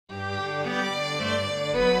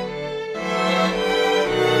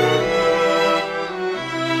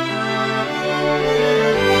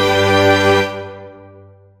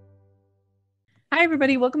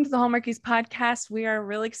everybody. Welcome to the Hallmarkies podcast. We are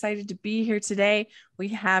really excited to be here today. We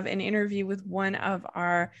have an interview with one of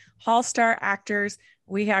our Hall Star actors.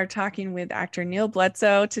 We are talking with actor Neal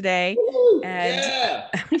Bledsoe today. Woo! And Yeah.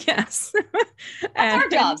 yes, That's our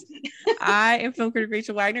job. I am film critic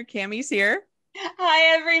Rachel Wagner. Cammie's here.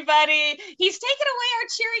 Hi, everybody. He's taken away our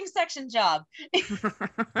cheering section job.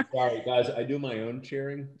 Sorry, guys. I do my own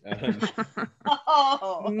cheering.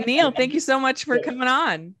 Neal, thank you so much for coming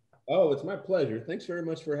on. Oh, it's my pleasure. Thanks very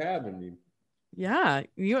much for having me. Yeah,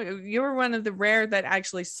 you were one of the rare that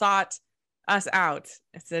actually sought us out.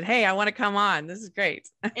 I said, hey, I want to come on. This is great.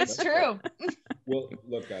 It's true. Well,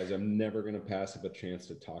 look, guys, I'm never going to pass up a chance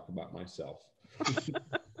to talk about myself.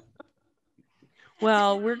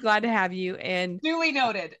 Well, we're glad to have you. And duly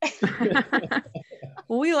noted.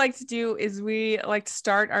 What we like to do is we like to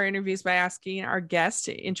start our interviews by asking our guests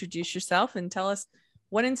to introduce yourself and tell us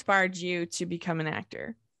what inspired you to become an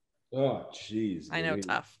actor. Oh, geez. I know,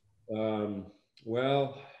 tough.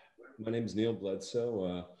 Well, my name is Neal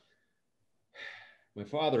Bledsoe. My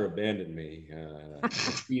father abandoned me, and I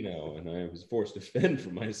was forced to fend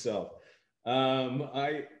for myself.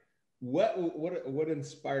 What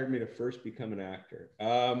inspired me to first become an actor?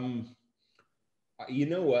 You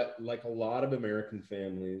know what? Like a lot of American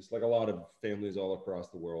families, like a lot of families all across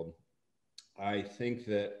the world, I think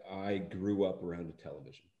that I grew up around a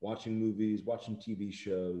television, watching movies, watching TV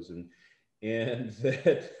shows, and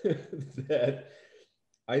that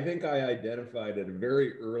I think I identified at a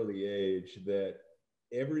very early age that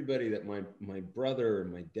everybody that my brother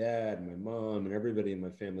and my dad and my mom and everybody in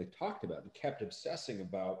my family talked about and kept obsessing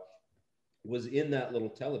about was in that little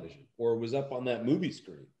television or was up on that movie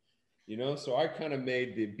screen. So I kind of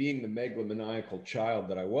made being the megalomaniacal child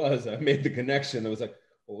that I made the connection. I was like,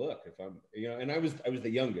 well, look, if I'm, and I was the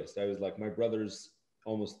youngest. I was like, my brother's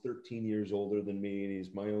almost 13 years older than me, and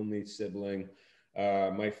he's my only sibling.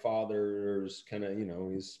 My father's kind of,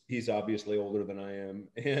 he's obviously older than I am.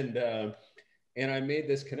 And I made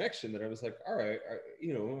this connection that I was like, all right,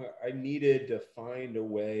 I needed to find a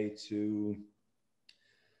way to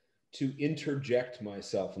interject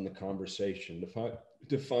myself in the conversation,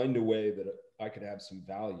 to find a way that I could have some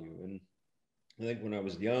value. And I think when I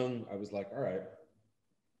was young, I was like, all right,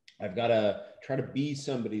 I've got to try to be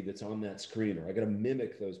somebody that's on that screen, or I got to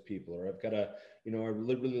mimic those people, or I've got to, I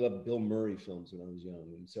really loved Bill Murray films when I was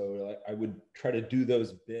young. And so I would try to do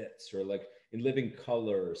those bits, or like in Living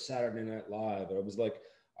Color or Saturday Night Live.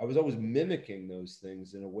 I was always mimicking those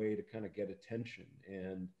things in a way to kind of get attention.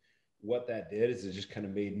 And what that did is it just kind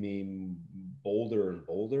of made me bolder and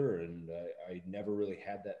bolder. And I never really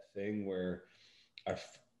had that thing where I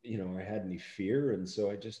had any fear. And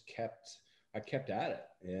so I just kept at it.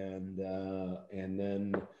 And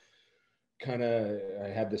then kind of, I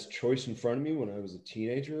had this choice in front of me when I was a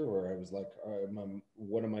teenager where I was like, all right,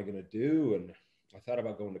 what am I going to do? And I thought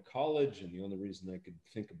about going to college. And the only reason I could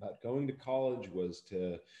think about going to college was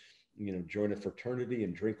to join a fraternity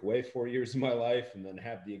and drink away 4 years of my life, and then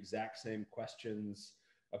have the exact same questions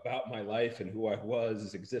about my life and who I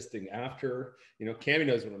was existing after. Cammie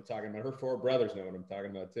knows what I'm talking about. Her 4 brothers know what I'm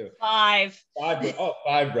talking about too. Five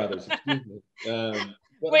brothers. Excuse me.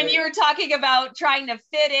 When you were talking about trying to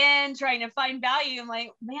fit in, trying to find value, I'm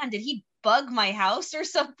like, man, did he bug my house or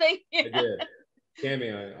something? I did.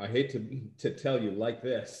 Cammie, I hate to tell you like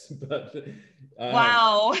this, but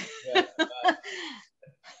wow. Yeah,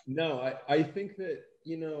 no, I think that,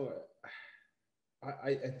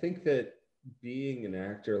 I think that being an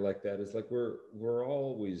actor like that is like, we're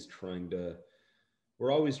always kind of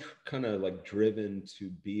like driven to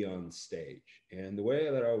be on stage. And the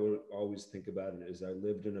way that I would always think about it is I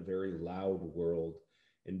lived in a very loud world,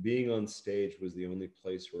 and being on stage was the only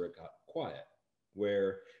place where it got quiet,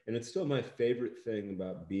 and it's still my favorite thing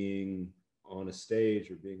about being on a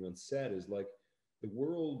stage or being on set is like, the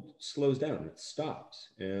world slows down, it stops,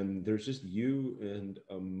 and there's just you and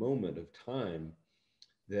a moment of time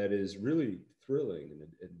that is really thrilling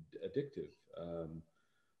and addictive.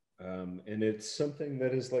 And it's something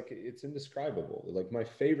that is like, it's indescribable. Like my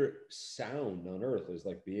favorite sound on earth is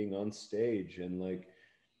like being on stage and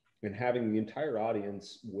having the entire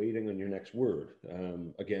audience waiting on your next word.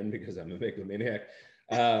 Again, because I'm a megalomaniac.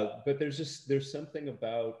 But there's something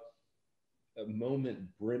about a moment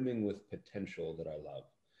brimming with potential that I love.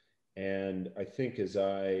 And I think as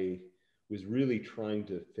I was really trying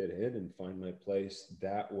to fit in and find my place,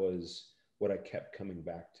 that was what I kept coming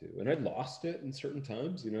back to. And I lost it in certain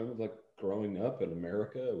times, like growing up in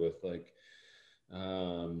America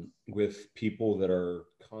with people that are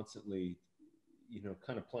constantly,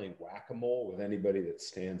 kind of playing whack-a-mole with anybody that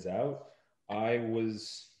stands out. I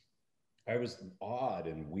was I was odd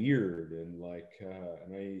and weird and like,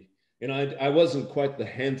 I wasn't quite the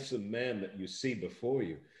handsome man that you see before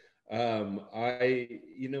you. I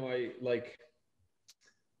like,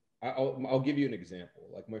 I'll give you an example.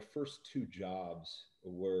 Like my first two jobs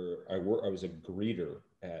were I was a greeter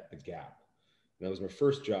at the Gap. And that was my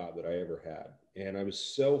first job that I ever had. And I was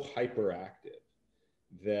so hyperactive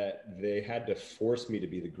that they had to force me to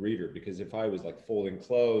be the greeter, because if I was like folding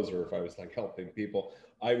clothes or if I was like helping people,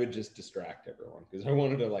 I would just distract everyone because I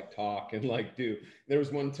wanted to like talk and like do. There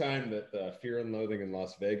was one time that Fear and Loathing in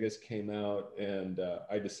Las Vegas came out, and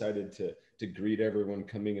I decided to greet everyone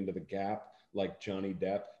coming into the Gap like Johnny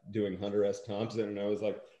Depp doing Hunter S. Thompson, and I was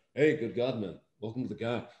like, "Hey, good God, man, welcome to the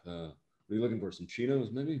Gap. Are you looking for some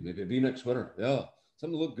chinos? Maybe a V-neck sweater? Yeah,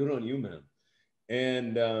 something to look good on you, man."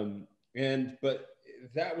 But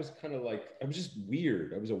that was kind of like, I was just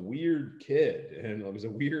weird. I was a weird kid, and I was a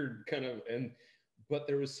weird kind of, but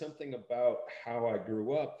there was something about how I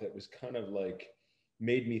grew up that was kind of like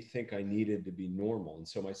made me think I needed to be normal. And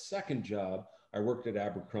so my second job, I worked at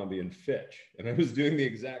Abercrombie and Fitch, and I was doing the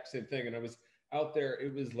exact same thing. And I was out there.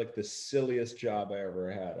 It was like the silliest job I ever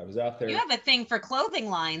had. I was out there. You have a thing for clothing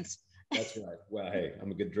lines. That's right. Well, hey,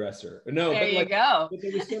 I'm a good dresser. No, There but you like, go. but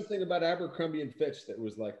there was something about Abercrombie and Fitch that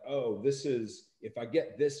was like, oh, this is, if I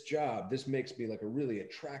get this job, this makes me like a really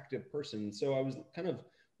attractive person. And so I was kind of,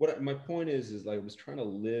 my point is like I was trying to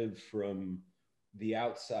live from the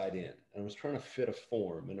outside in. And I was trying to fit a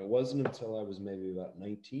form. And it wasn't until I was maybe about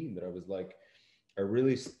 19 that I was like, I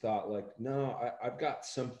really thought like, no, I've got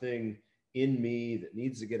something in me that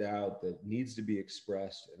needs to get out, that needs to be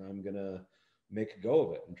expressed, and I'm gonna make a go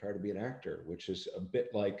of it and try to be an actor, which is a bit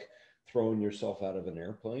like throwing yourself out of an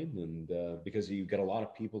airplane. And because you get a lot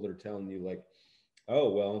of people that are telling you like, oh,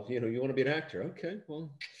 well, you want to be an actor. Okay, well,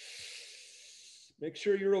 make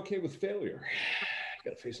sure you're okay with failure.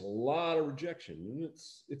 You got to face a lot of rejection. And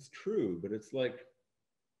it's true, but it's like,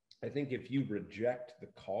 I think if you reject the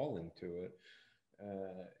calling to it,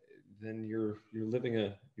 then you're living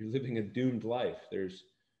a doomed life. There's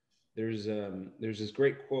this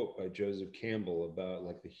great quote by Joseph Campbell about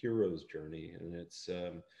like the hero's journey, and it's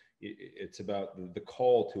about the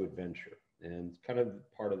call to adventure, and kind of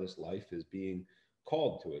part of this life is being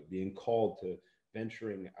called to it, being called to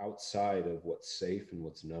venturing outside of what's safe and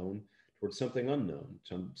what's known towards something unknown,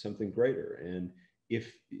 something greater. And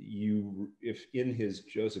if in his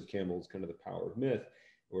Joseph Campbell's kind of The Power of Myth,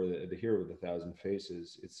 or the hero with a thousand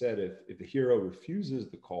faces, it said if the hero refuses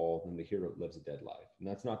the call, then the hero lives a dead life. And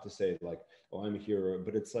that's not to say like, oh, I'm a hero,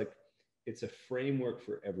 but it's like, it's a framework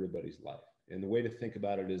for everybody's life. And the way to think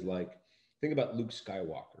about it is like, think about Luke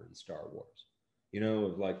Skywalker in Star Wars.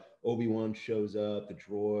 Like Obi-Wan shows up, the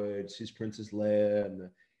droid, sees Princess Leia, and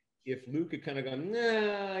if Luke had kind of gone,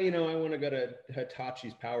 nah, I want to go to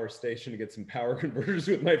Hitachi's power station to get some power converters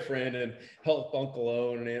with my friend and help Uncle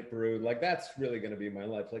Owen and Aunt Beru, like that's really going to be my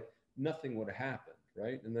life. Like nothing would have happened,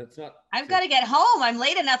 right? And that's not. I've got to get home. I'm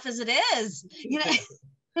late enough as it is.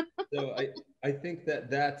 So I think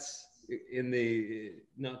that's in the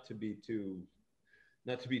not to be too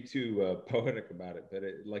poetic about it, but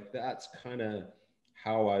like that's kind of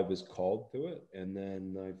how I was called to it, and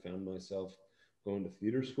then I found myself going to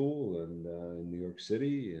theater school and in New York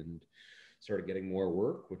City, and started getting more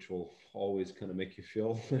work, which will always kind of make you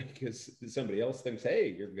feel like somebody else thinks,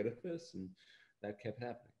 hey, you're good at this. And that kept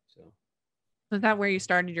happening. So is that where you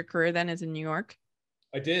started your career then, is in New York?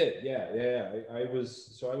 I did. Yeah. I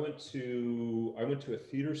went to a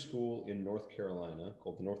theater school in North Carolina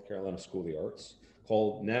called the North Carolina School of the Arts.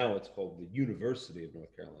 Now it's called the University of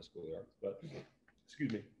North Carolina School of the Arts, but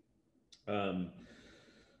excuse me.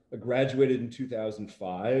 I graduated in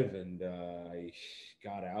 2005, and I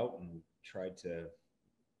got out and tried to,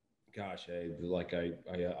 I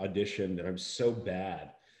auditioned, and I'm so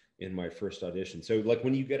bad in my first audition. So like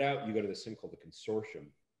when you get out, you go to this thing called the consortium,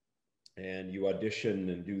 and you audition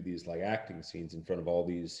and do these like acting scenes in front of all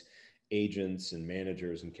these agents and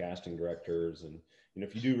managers and casting directors. And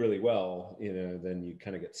if you do really well, then you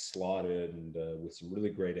kind of get slotted and with some really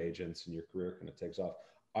great agents, and your career kind of takes off.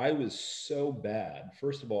 I was so bad.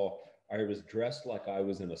 First of all, I was dressed like I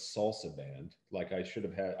was in a salsa band. Like I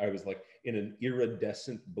was like in an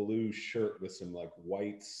iridescent blue shirt with some like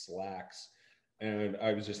white slacks. And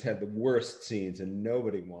I had the worst scenes, and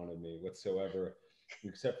nobody wanted me whatsoever,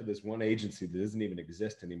 except for this one agency that doesn't even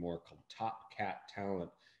exist anymore called Top Cat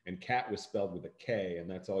Talent. And cat was spelled with a K, and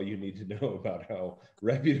that's all you need to know about how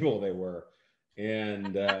reputable they were.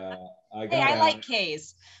 And I like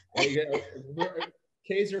K's.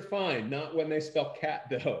 K's are fine, not when they spell cat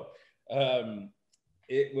though.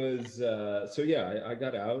 it was so yeah, I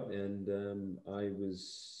got out, and I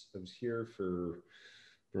was here from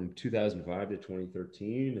 2005 to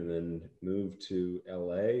 2013, and then moved to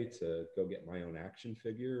LA to go get my own action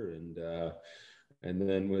figure, and then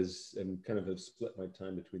and kind of have split my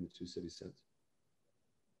time between the two cities since.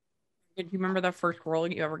 Did you remember the first role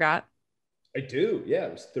you ever got? I do. Yeah,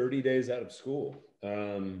 it was 30 days out of school.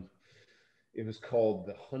 It was called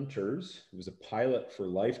The Hunters. It was a pilot for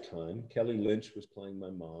Lifetime. Kelly Lynch was playing my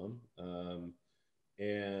mom.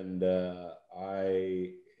 And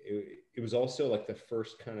it was also like the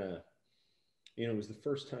first kind of, it was the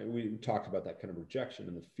first time we talked about that kind of rejection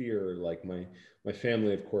and the fear. Like my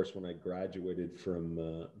family, of course, when I graduated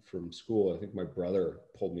from school, I think my brother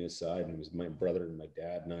pulled me aside, and it was my brother and my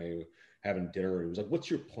dad and I having dinner. He was like,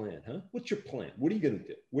 "What's your plan, huh? What's your plan? What are you gonna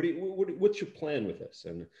do? What's your plan with this?"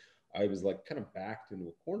 And I was like kind of backed into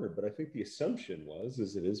a corner. But I think the assumption was,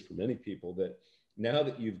 as it is for many people, that now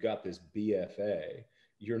that you've got this BFA,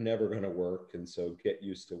 you're never going to work, and so get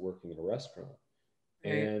used to working in a restaurant.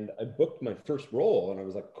 Right. And I booked my first role, and I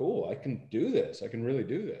was like, cool, I can do this. I can really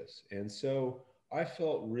do this. And so I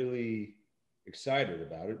felt really excited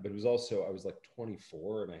about it, but it was also, I was like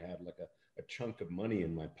 24, and I had like a chunk of money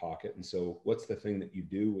in my pocket. And so what's the thing that you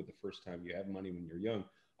do with the first time you have money when you're young?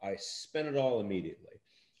 I spent it all immediately.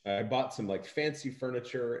 I bought some like fancy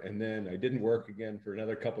furniture, and then I didn't work again for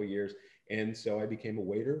another couple of years. And so I became a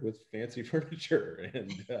waiter with fancy furniture.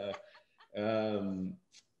 Um,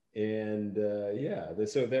 yeah,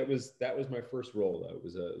 so that was my first role, though. It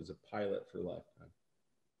was a pilot for Lifetime.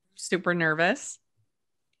 Super nervous.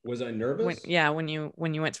 Was I nervous? When you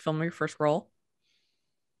went to film your first role.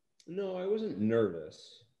 No, I wasn't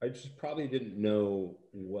nervous. I just probably didn't know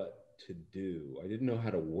what to do. I didn't know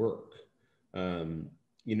how to work.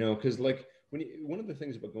 Because like one of the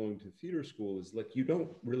things about going to theater school is like you don't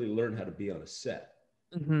really learn how to be on a set.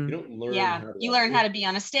 Mm-hmm. You don't learn Yeah, how to you like learn how to be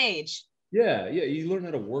on a stage. Yeah, you learn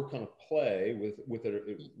how to work on a play with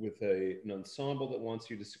an ensemble that wants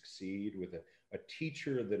you to succeed, with a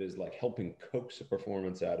teacher that is like helping coax a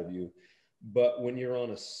performance out of you. But when you're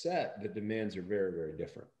on a set, the demands are very, very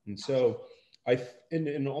different. And so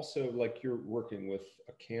and also like you're working with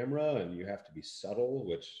a camera, and you have to be subtle,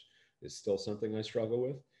 which is still something I struggle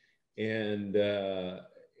with. And and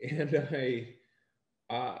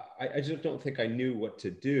I just don't think I knew what to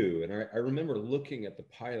do. And I remember looking at the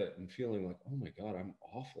pilot and feeling like, oh my God, I'm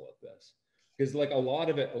awful at this. Because like a lot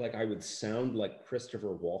of it, like I would sound like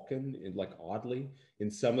Christopher Walken, in like oddly in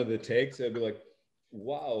some of the takes. I'd be like,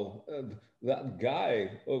 wow, that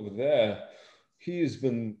guy over there, he's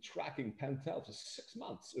been tracking Pentel for 6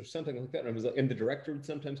 months or something like that. And I was like, and the director would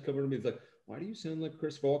sometimes come over to me. He's like, why do you sound like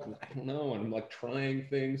Chris Walken? I don't know. And I'm like trying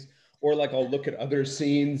things. Or like I'll look at other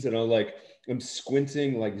scenes and I'm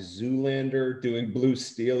squinting like Zoolander doing Blue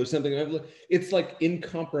Steel or something. It's like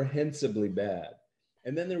incomprehensibly bad.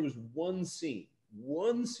 And then there was one scene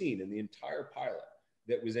in the entire pilot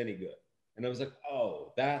that was any good. And I was like,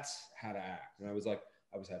 oh, that's how to act. And I was like,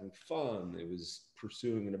 I was having fun. It was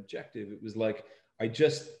pursuing an objective. It was like, I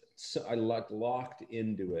like locked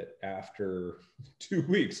into it after 2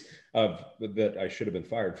 weeks of that I should have been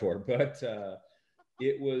fired for. But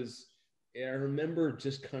it was, I remember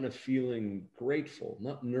just kind of feeling grateful,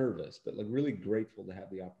 not nervous, but like really grateful to have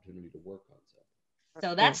the opportunity to work on something.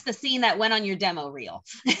 So that's the scene that went on your demo reel.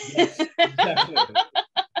 Yes, exactly.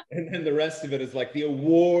 And then the rest of it is like the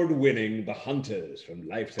award-winning The Hunters from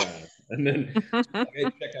Lifetime. And then check out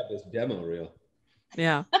this demo reel.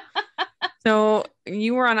 Yeah. So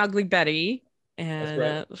you were on Ugly Betty, and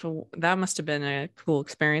That's right. so that must have been a cool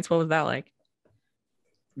experience. What was that like?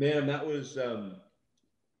 Man, that was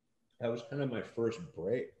kind of my first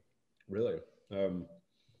break, really.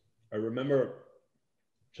 I remember,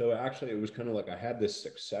 so actually it was kind of like I had this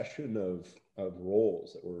succession of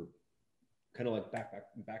roles that were kind of like back to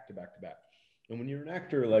back to back. And when you're an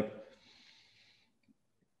actor, like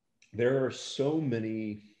there are so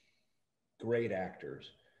many great actors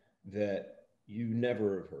that you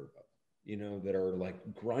never have heard of, that are like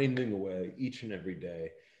grinding away each and every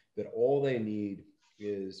day, that all they need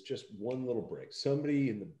is just one little break, somebody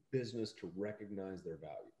in the business to recognize their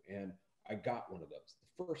value. And I got one of those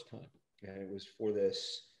the first time. And it was for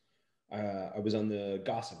this, I was on the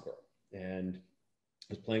Gossip Girl, and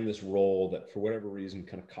I was playing this role that for whatever reason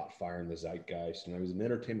kind of caught fire in the zeitgeist. And I was in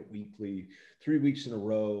Entertainment Weekly 3 weeks in a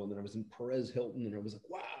row. And then I was in Perez Hilton, and I was like,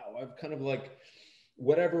 wow, I've kind of like,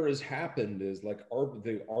 whatever has happened is like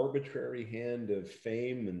the arbitrary hand of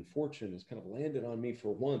fame and fortune has kind of landed on me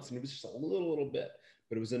for once. And it was just a little bit,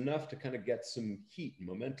 but it was enough to kind of get some heat and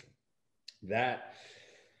momentum. That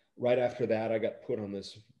right after that, I got put on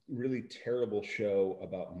this really terrible show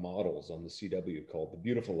about models on the CW called The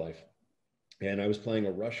Beautiful Life. And I was playing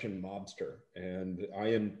a Russian mobster, and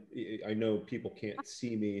I know people can't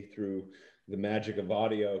see me through the magic of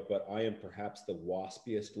audio, but I am perhaps the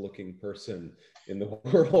waspiest looking person in the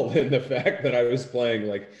world. And the fact that I was playing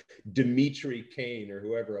like Dimitri Kane or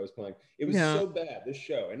whoever I was playing, it was so bad, this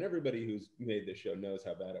show, and everybody who's made this show knows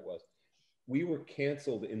how bad it was. We were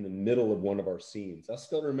canceled in the middle of one of our scenes. I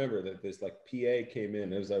still remember that this like PA came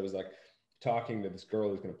in as I was like talking to this girl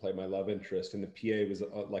who's going to play my love interest, and the PA was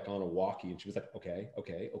like on a walkie, and she was like, okay,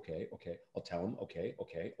 I'll tell him, okay.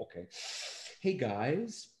 Hey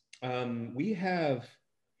guys, we're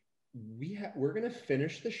going to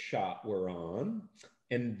finish the shot we're on,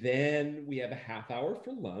 and then we have a half hour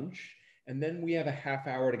for lunch, and then we have a half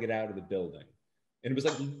hour to get out of the building. And it was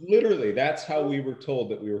like, literally, that's how we were told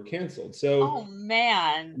that we were canceled. So, oh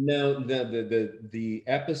man, no, the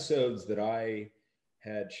episodes that I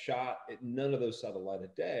had shot, none of those saw the light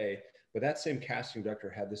of day. But that same casting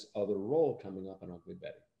director had this other role coming up on Ugly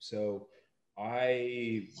Betty. So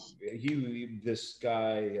this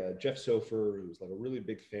guy, Jeff Sofer, who was like a really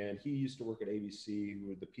big fan, he used to work at ABC, who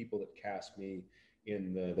were the people that cast me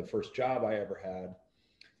in the first job I ever had.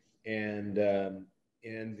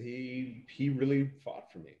 And he really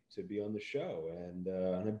fought for me to be on the show, and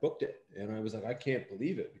I booked it, and I was like, I can't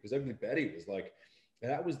believe it, because Ugly Betty was like,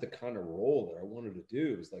 that was the kind of role that I wanted to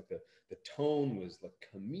do. It was like the tone was like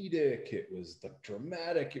comedic, it was like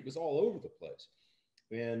dramatic, it was all over the place.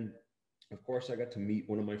 And of course I got to meet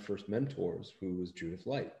one of my first mentors, who was Judith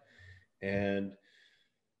Light. And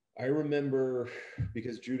I remember,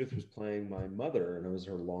 because Judith was playing my mother, and I was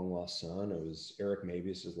her long lost son. I was Eric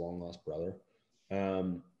Mabius's long lost brother.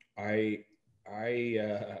 I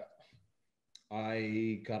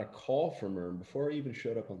got a call from her, and before I even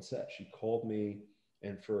showed up on set, she called me,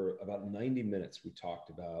 and for about 90 minutes, we talked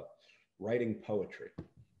about writing poetry.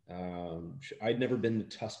 I'd never been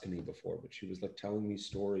to Tuscany before, but she was like telling me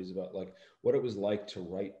stories about like what it was like to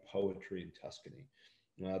write poetry in Tuscany.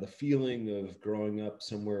 The feeling of growing up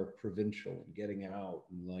somewhere provincial and getting out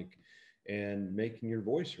and making your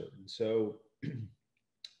voice heard. And so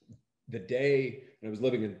the day, and I was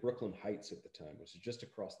living in Brooklyn Heights at the time, which is just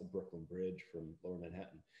across the Brooklyn Bridge from Lower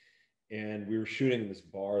Manhattan. And we were shooting in this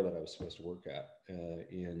bar that I was supposed to work at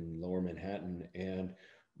in Lower Manhattan. And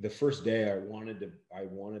the first day I wanted to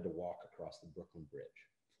walk across the Brooklyn Bridge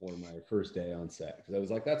for my first day on set, because I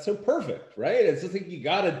was like, that's so perfect, right? It's just like, you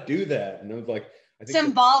got to do that. And I was like, I think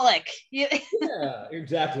symbolic. yeah,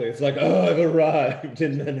 exactly. It's like, oh, I've arrived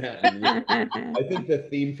in Manhattan. I think the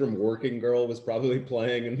theme from Working Girl was probably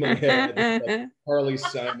playing in my head. Like Harley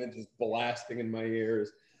Simon just blasting in my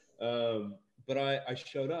ears. But I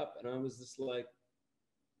showed up, and I was just like,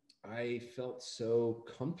 I felt so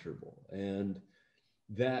comfortable. And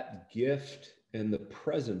that gift and the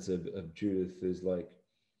presence of Judith is like,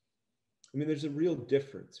 I mean, there's a real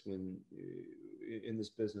difference when in this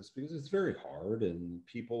business, because it's very hard, and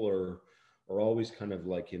people are always kind of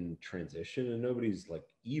like in transition, and nobody's like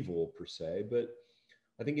evil per se, but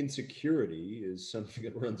I think insecurity is something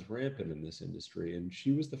that runs rampant in this industry. And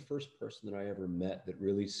she was the first person that I ever met that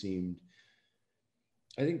really seemed,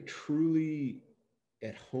 I think, truly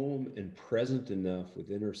at home and present enough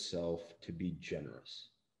within herself to be generous.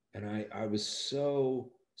 And I was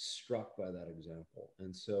so struck by that example.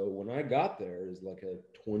 And so when I got there as like a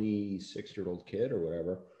 26-year-old kid or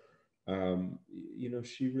whatever,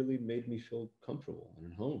 she really made me feel comfortable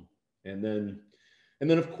and at home. And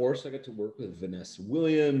then of course I got to work with Vanessa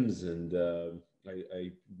Williams, and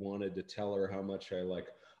I wanted to tell her how much I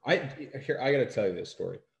got to tell you this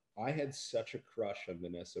story. I had such a crush on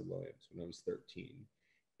Vanessa Williams when I was 13.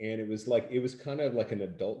 And it was kind of like an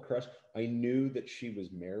adult crush. I knew that she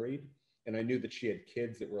was married, and I knew that she had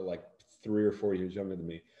kids that were like 3 or 4 years younger than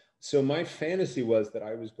me. So my fantasy was that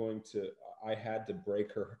I had to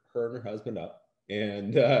break her and her husband up.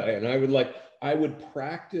 And I would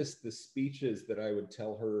practice the speeches that I would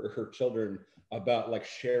tell her children about like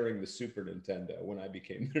sharing the Super Nintendo when I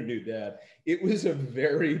became their new dad. It was a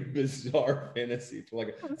very bizarre fantasy for like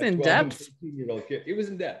a 12 and 13-year-old kid. It was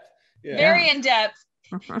in depth. Yeah. Very in depth.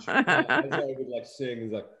 As I would like sing,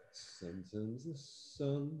 it's like, sometimes the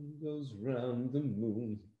sun goes round the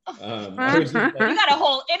moon. You got a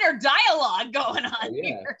whole inner dialogue going on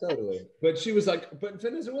here. Totally. But she was like, but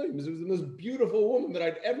Vanessa Williams was the most beautiful woman that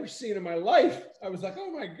I'd ever seen in my life. I was like, oh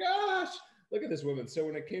my gosh, look at this woman. So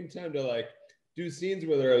when it came time to like do scenes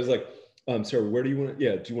with her, I was like, sorry, where do you want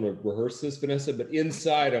to, do you want to rehearse this, Vanessa? But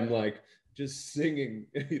inside I'm like, just singing,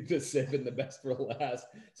 just saving the best for last.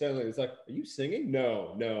 Suddenly it's like, are you singing?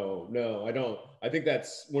 No, no, no, I don't. I think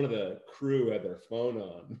that's one of the crew had their phone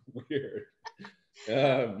on. Weird.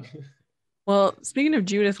 Um, Well, speaking of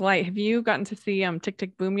Judith Light, have you gotten to see Tick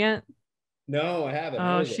Tick Boom yet? no, I haven't.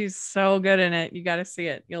 How Oh, is it? she's so good in it. You got to see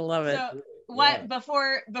it. You'll love it. So Yeah. what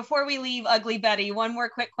before we leave Ugly Betty, one more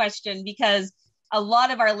quick question, because a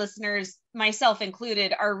lot of our listeners, myself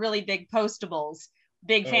included, are really big Postables,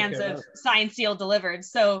 big Okay. fans of Signed, Sealed, Delivered.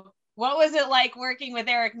 So what was it like working with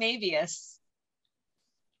Eric Mabius?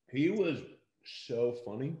 He was so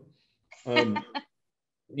funny.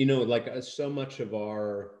 Like so much of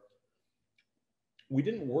we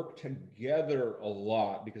didn't work together a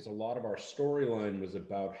lot because a lot of our storyline was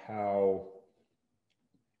about how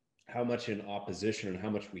much in opposition and how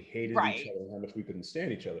much we hated each other and how much we couldn't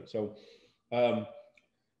stand each other. So,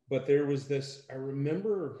 but there was this, I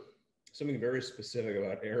remember something very specific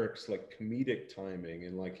about Eric's like comedic timing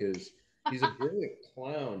and like he's a brilliant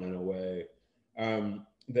clown in a way.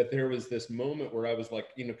 That there was this moment where I was like,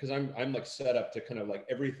 because I'm like set up to kind of like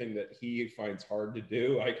everything that he finds hard to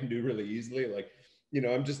do, I can do really easily. Like,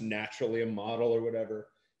 I'm just naturally a model or whatever.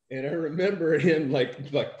 And I remember him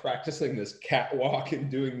like practicing this catwalk and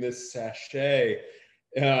doing this sachet,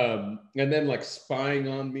 and then like spying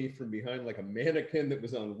on me from behind like a mannequin that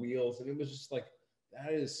was on wheels, and it was just like,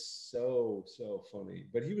 that is so funny.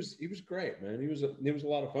 But he was great, man. He was a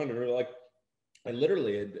lot of fun, and like I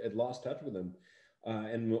literally had lost touch with him.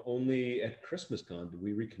 And only at Christmas Con did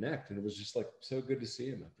we reconnect. And it was just like so good to see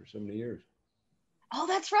him after so many years. Oh,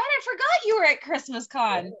 that's right. I forgot you were at Christmas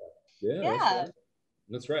Con. Yeah. Yeah.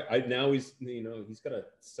 That's right. Now he's got to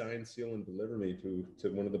sign, seal, and deliver me to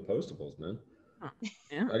one of the Postables, man. Oh,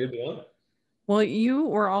 yeah. I could be on it. Well, you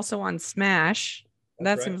were also on Smash. That's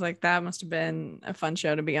That right. seems like that must have been a fun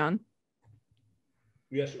show to be on.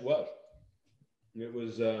 Yes, it was. It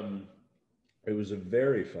was a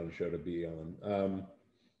very fun show to be on.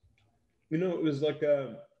 It was like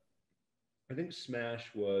I think Smash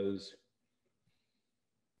was.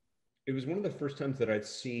 It was one of the first times that I'd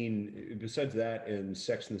seen, besides that and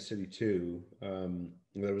Sex and the City 2,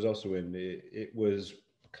 that I was also in. It was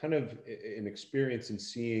kind of an experience in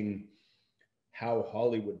seeing how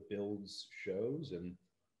Hollywood builds shows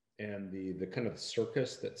and the kind of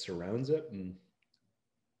circus that surrounds it.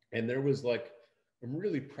 And there was like, I'm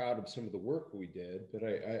really proud of some of the work we did, but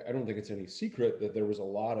I don't think it's any secret that there was a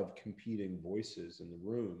lot of competing voices in the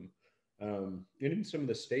room. And even some of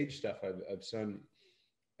the stage stuff I've done,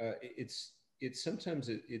 it's sometimes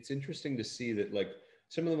it's interesting to see that like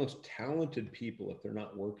some of the most talented people, if they're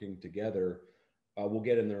not working together, will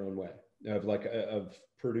get in their own way of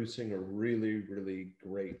producing a really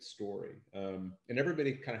great story. And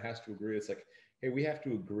everybody kind of has to agree. It's like, hey, we have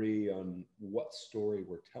to agree on what story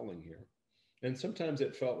we're telling here. And sometimes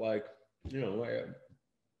it felt like,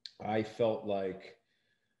 I felt like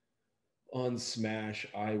on Smash,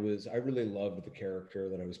 I really loved the character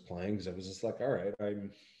that I was playing, because I was just like, all right,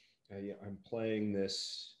 I'm playing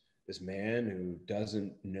this man who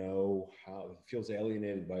doesn't know how, feels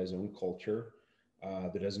alienated by his own culture,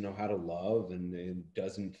 that doesn't know how to love, and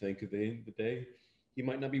doesn't think at the end of the day he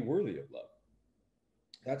might not be worthy of love.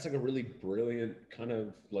 That's like a really brilliant kind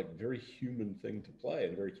of like very human thing to play,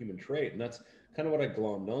 and a very human trait, and that's kind of what I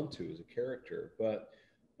glommed onto as a character. But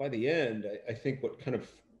by the end, I think what kind of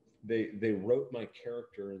they wrote my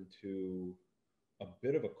character into a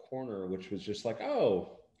bit of a corner, which was just like,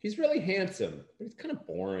 oh, he's really handsome, but he's kind of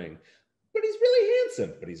boring. But he's really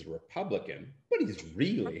handsome, but he's a Republican, but he's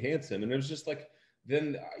really handsome. And it was just like,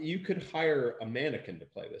 then you could hire a mannequin to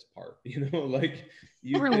play this part, like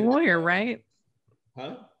You were a lawyer, right?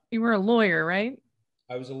 Huh? You were a lawyer, right?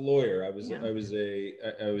 I was a lawyer. I was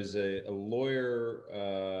a lawyer.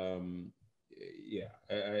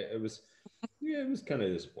 It was kind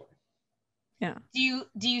of disappointing. Yeah.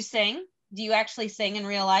 Do you sing? Do you actually sing in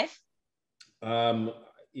real life?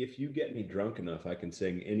 If you get me drunk enough, I can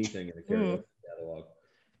sing anything in a karaoke catalog.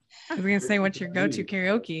 I was gonna say, what's your go-to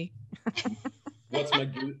karaoke? What's my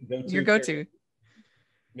go-to? Your go-to?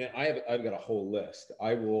 Man, I've got a whole list.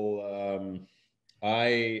 I will.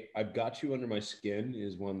 I've Got You Under My Skin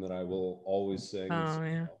is one that I will always sing. Oh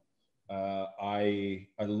yeah. I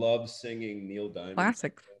love singing Neil Diamond.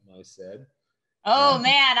 Classic. I said. Oh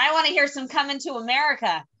man, I want to hear some "Coming to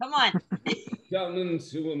America." Come on. Coming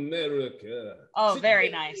to America. Oh, very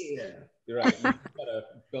nice. You're right. You gotta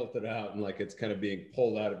belt it out, and like it's kind of being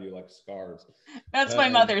pulled out of you like scarves. That's my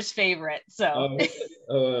mother's favorite. So.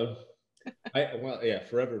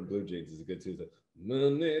 Forever in Blue Jeans is a good too.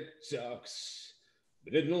 Money talks,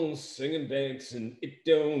 but it don't sing and dance, and it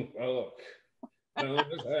don't walk. Long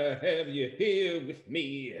as I have you here with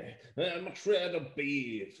me, I'm a try to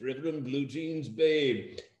be forever in blue jeans,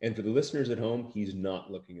 babe. And for the listeners at home, he's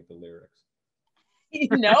not looking at the lyrics.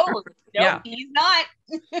 No, Yeah. he's not.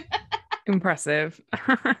 Impressive.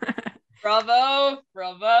 Bravo,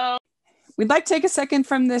 bravo. We'd like to take a second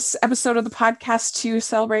from this episode of the podcast to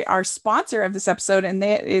celebrate our sponsor of this episode, and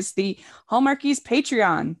that is the Hallmarkies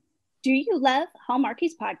Patreon. Do you love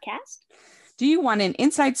Hallmarkies podcast? Do you want an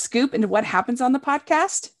inside scoop into what happens on the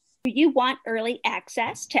podcast? Do you want early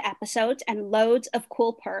access to episodes and loads of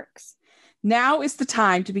cool perks? Now is the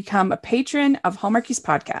time to become a patron of Hallmarkies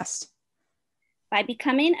podcast. By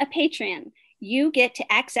becoming a patron, you get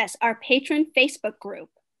to access our patron Facebook group.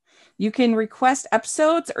 You can request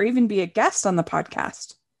episodes or even be a guest on the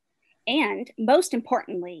podcast. And most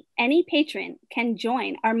importantly, any patron can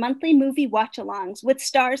join our monthly movie watch-alongs with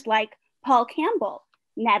stars like Paul Campbell,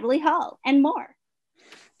 Natalie Hall, and more.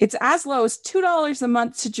 It's as low as $2 a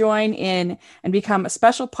month to join in and become a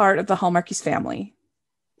special part of the Hallmarkies family.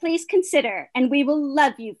 Please consider, and we will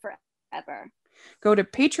love you forever. Go to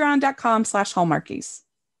patreon.com/Hallmarkies.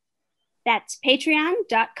 That's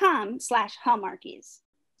patreon.com/Hallmarkies.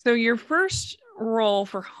 So your first role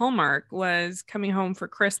for Hallmark was Coming Home for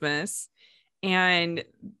Christmas. And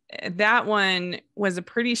that one was a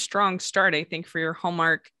pretty strong start, I think, for your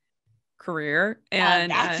Hallmark career.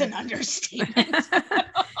 And that's an understatement.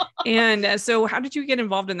 And so how did you get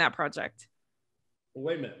involved in that project?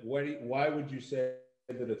 Wait a minute. Why would you say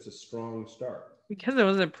that it's a strong start? Because it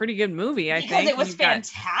was a pretty good movie, I think. Because it was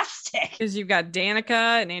fantastic. Because you've got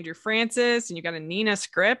Danica and Andrew Francis, and you got a Nina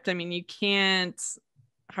script. I mean, you can't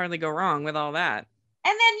hardly go wrong with all that.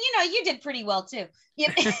 And then, you did pretty well too.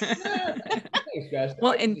 Thanks, guys.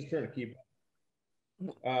 Well, I'm just trying to keep.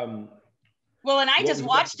 Well, and I just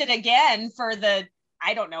watched it again for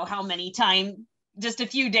I don't know how many times, just a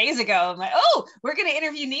few days ago. I'm like, oh, we're going to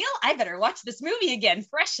interview Neal. I better watch this movie again,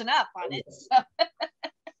 freshen up on it.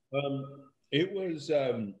 So. It was,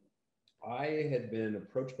 I had been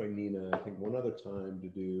approached by Nina, I think one other time to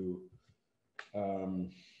do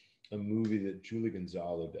a movie that Julie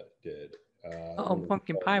Gonzalo did.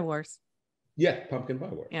 Pumpkin Pie Wars. Yeah, Pumpkin Pie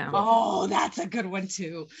Wars. Yeah. Oh, that's a good one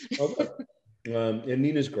too. Okay. And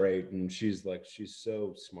Nina's great, and she's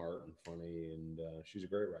so smart and funny, and she's a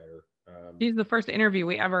great writer. She's the first interview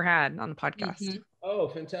we ever had on the podcast. Mm-hmm. Oh,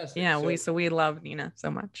 fantastic! Yeah, we love Nina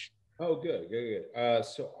so much. Oh, good.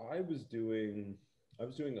 So I was doing a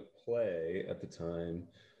play at the time.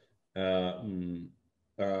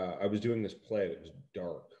 I was doing this play that was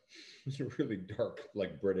dark. It was a really dark,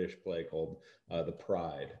 like British play called The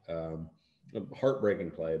Pride. A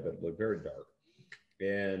heartbreaking play, but very dark.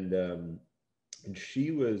 And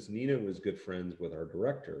Nina was good friends with our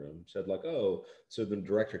director and said like, oh, so the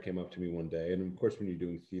director came up to me one day, and of course, when you're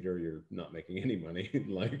doing theater, you're not making any money.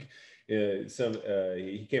 Like,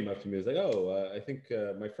 he came up to me, and was like, oh, I think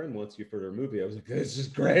my friend wants you for their movie. I was like, this is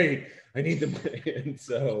great. I need the money. And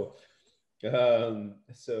so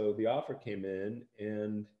the offer came in,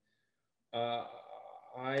 and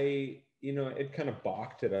it kind of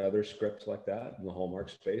balked at other scripts like that in the Hallmark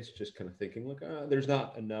space, just kind of thinking like, there's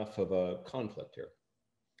not enough of a conflict here.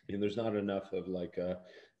 There's not enough of like a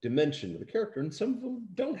dimension to the character, and some of them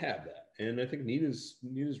don't have that. And I think Nina's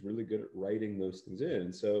really good at writing those things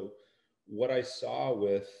in. So what I saw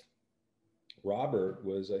with Robert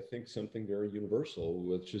was, I think, something very universal,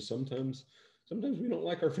 which is sometimes we don't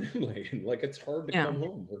like our family, and like it's hard to come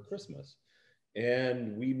home for Christmas,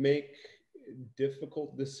 and we make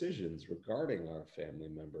difficult decisions regarding our family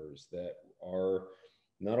members that are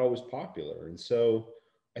not always popular. And so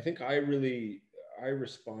I think I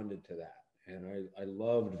responded to that, and I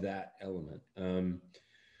loved that element.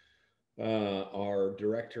 Our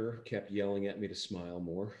director kept yelling at me to smile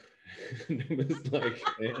more. And it was like,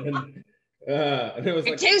 and it was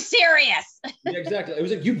You're like, too serious. Yeah, exactly. It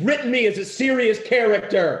was like, you've written me as a serious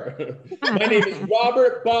character. My name is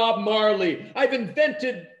Robert Bob Marley. I've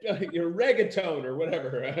invented your reggaeton or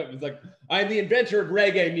whatever. I was like, I'm the inventor of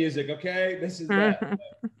reggae music. Okay, this is that.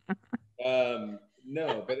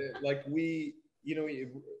 No, but it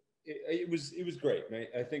was great. And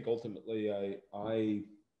I think ultimately I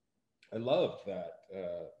loved that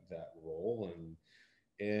role,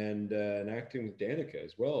 and acting with Danica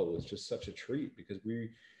as well was just such a treat, because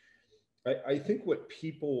I think what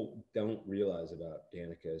people don't realize about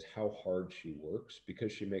Danica is how hard she works,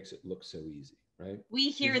 because she makes it look so easy, right?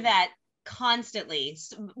 We hear that constantly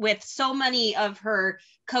with so many of her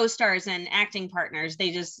co-stars and acting partners.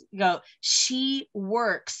 They just go, she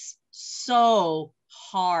works so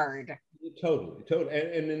hard. Totally.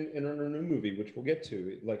 And in her new movie, which we'll get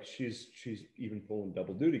to, like she's even pulling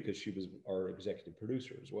double duty because she was our executive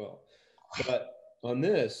producer as well. But on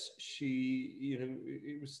this, she's.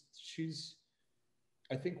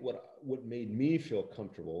 I think what made me feel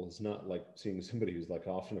comfortable is not like seeing somebody who's like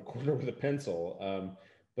off in a corner with a pencil,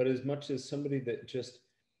 but as much as somebody that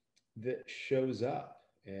shows up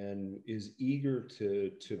and is eager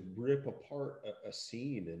to rip apart a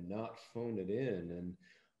scene and not phone it in. And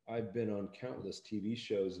I've been on countless TV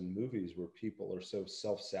shows and movies where people are so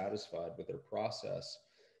self-satisfied with their process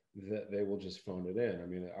that they will just phone it in. I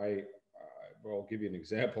mean, I'll give you an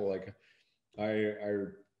example. Like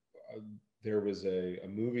there was a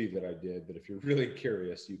movie that I did that if you're really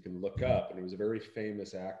curious, you can look up. And it was a very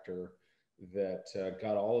famous actor that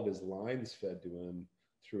got all of his lines fed to him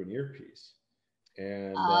through an earpiece.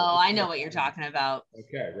 And I know what you're talking about.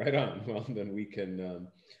 Okay, right on. Well, then we can.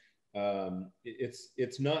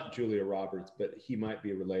 It's not Julia Roberts, but he might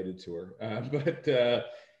be related to her. But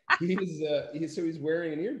he's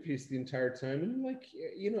wearing an earpiece the entire time, and like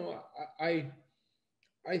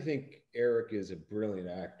I think Eric is a brilliant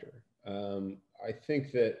actor. I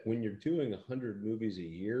think that when you're doing 100 movies a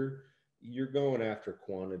year, you're going after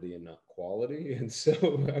quantity and not quality. And so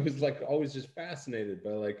I was like always just fascinated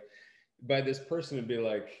by this person and be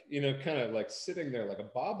like, kind of like sitting there like a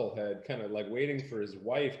bobblehead, kind of like waiting for his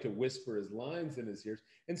wife to whisper his lines in his ears.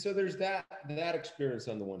 And so there's that experience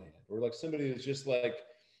on the one hand, or like somebody who's just like,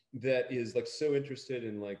 that is like so interested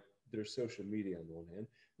in like their social media on the one hand.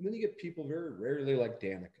 And then you get people very rarely like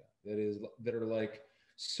Danica that are like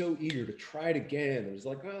so eager to try it again. There's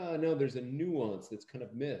like, no, there's a nuance that's kind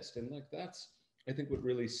of missed. And like, that's, I think what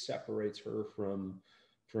really separates her from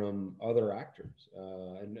other actors,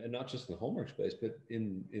 and not just in the Hallmark space, but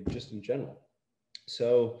in just in general.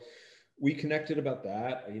 So we connected about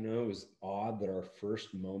that. It was odd that our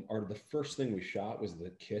first moment, or the first thing we shot, was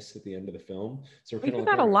the kiss at the end of the film. So we're kind of like,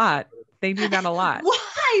 that a lot. They do that a lot.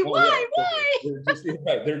 Why?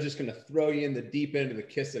 They're just going to throw you in the deep end of the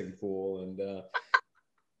kissing pool, and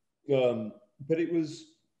but it was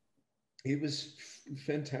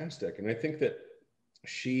fantastic, and I think that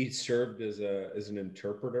she served as an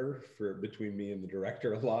interpreter between me and the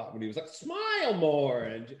director a lot when he was like, smile more,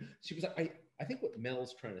 and she was like, I think what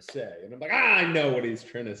Mel's trying to say, and I'm like, I know what he's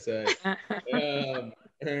trying to say.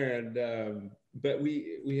 But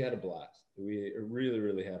we had a blast. We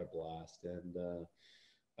really had a blast,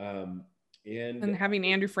 and having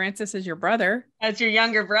Andrew Francis as your brother. As your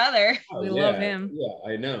younger brother. We love him.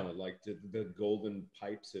 Yeah, I know. Like the golden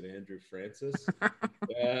pipes of Andrew Francis.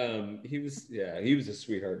 He was a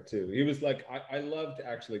sweetheart too. He was like, I loved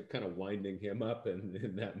actually kind of winding him up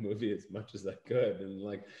in that movie as much as I could. And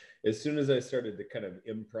like, as soon as I started to kind of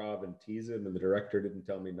improv and tease him and the director didn't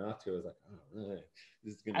tell me not to, I was like, oh, right,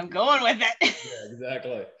 this is I'm going with it. Yeah,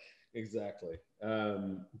 exactly.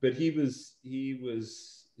 But he was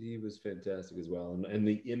fantastic as well, and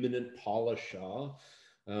the imminent Paula Shaw,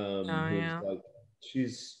 like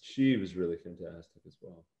she was really fantastic as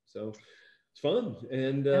well. So it's fun,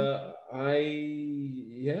 and I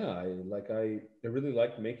really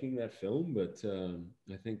liked making that film, but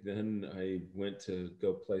I think then I went to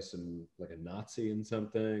go play some like a Nazi in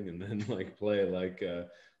something, and then like play like a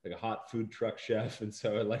hot food truck chef, and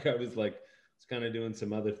so I was kind of doing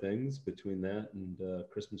some other things between that and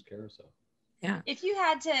Christmas Carousel. Yeah. If you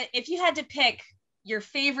had to pick your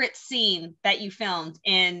favorite scene that you filmed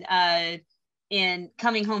in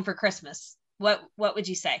Coming Home for Christmas, what would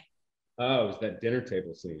you say? Oh, it was that dinner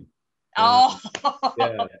table scene. Yeah,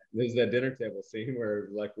 there's that dinner table scene where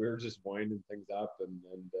like we were just winding things up and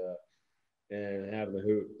having a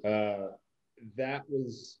hoot.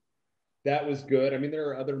 That was good. I mean, there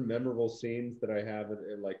are other memorable scenes that I have,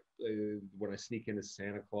 like when I sneak into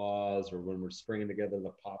Santa Claus, or when we're stringing together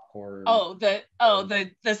the popcorn.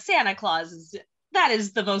 The Santa Claus that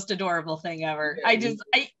is the most adorable thing ever. Yeah,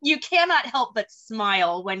 you cannot help but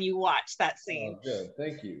smile when you watch that scene. Oh, good,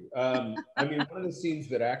 thank you. I mean, one of the scenes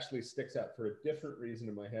that actually sticks out for a different reason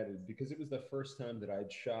in my head is because it was the first time that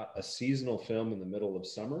I'd shot a seasonal film in the middle of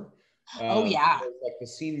summer. Like the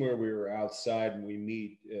scene where we were outside and we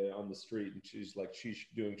meet on the street, and she's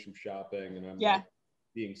doing some shopping, and I'm like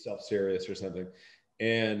being self-serious or something,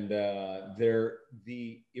 and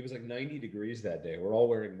it was like 90 degrees that day. We're all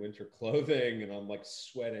wearing winter clothing, and I'm like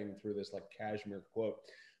sweating through this like cashmere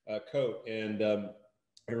coat, and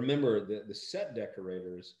I remember the set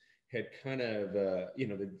decorators had kind of they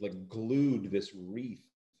like glued this wreath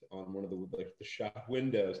on one of the shop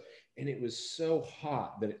windows, and it was so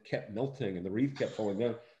hot that it kept melting and the wreath kept falling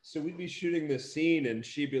down. So we'd be shooting this scene, and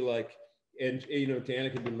she'd be like, and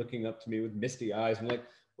Danica could be looking up to me with misty eyes, and like,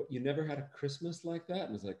 what, you never had a Christmas like that?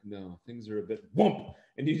 And it's like, no, things are a bit whoomp.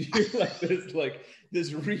 And you hear like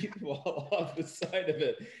this wreath fall off the side of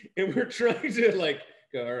it. And we're trying to like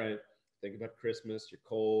go, all right, think about Christmas. You're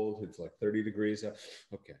cold. It's like 30 degrees.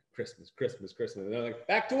 Okay, Christmas. And they're like,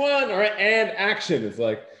 back to one. All right, and action. It's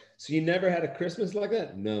like, so you never had a Christmas like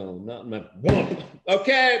that? No, not in my whoomp.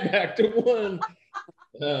 Okay, back to one.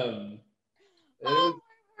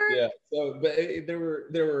 Yeah. So, but there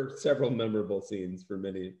were several memorable scenes for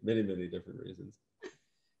many different reasons.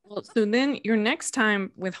 Well, so then your next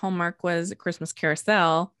time with Hallmark was a Christmas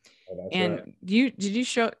Carousel, and right. did you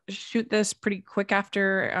shoot this pretty quick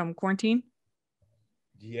after quarantine?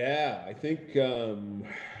 Yeah, I think.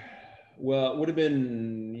 Well, it would have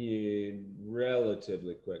been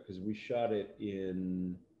relatively quick because we shot it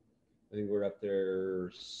in. I think we're up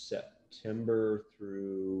there September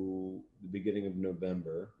through the beginning of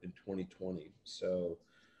November in 2020. So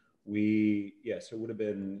so it would have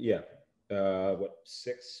been, what,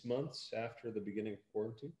 6 months after the beginning of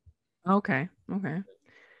quarantine? Okay.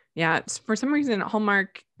 Yeah, it's, for some reason,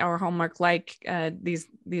 Hallmark like these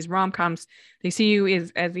rom-coms, they see you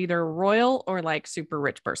as either royal or like super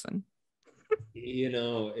rich person.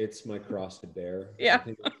 It's my cross to bear. Yeah. I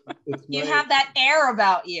think it's You have that air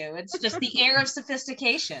about you. It's just the air of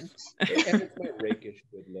sophistication. And it's my rakish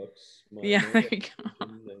good looks, my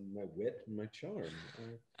and my wit and my charm.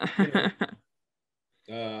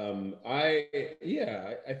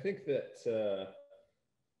 I think that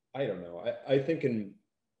I don't know. I think in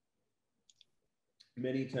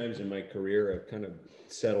many times in my career, I've kind of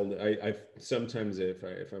settled. I've sometimes if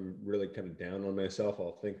I'm really kind of down on myself,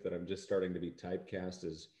 I'll think that I'm just starting to be typecast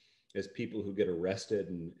as people who get arrested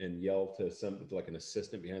and yell to like an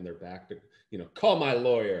assistant behind their back to, call my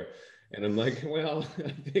lawyer. And I'm like, well,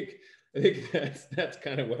 I think that's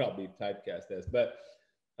kind of what I'll be typecast as. But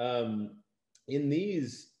in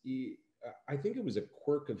these, I think it was a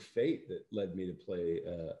quirk of fate that led me to play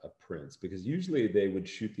a prince, because usually they would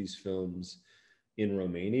shoot these films in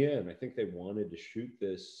Romania, and I think they wanted to shoot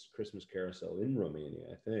this Christmas Carousel in Romania.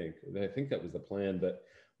 I think that was the plan, but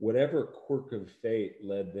whatever quirk of fate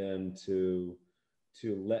led them to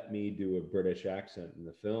let me do a British accent in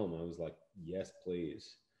the film, I was like, yes,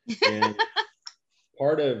 please. And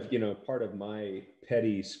part of my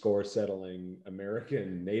petty score settling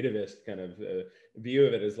American nativist kind of view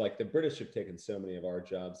of it is like, the British have taken so many of our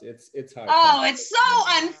jobs. It's high. Oh, it's so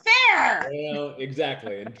unfair.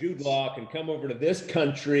 Exactly. And Jude Law can come over to this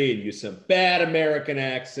country and use some bad American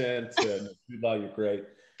accent. Jude Law, you're great.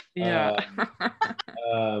 Yeah.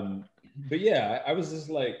 But yeah, I was just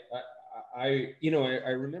like, I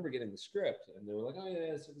remember getting the script, and they were like, oh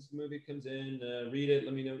yeah, so this movie comes in, read it,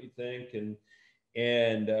 let me know what you think.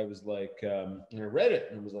 And I was like, and I read it,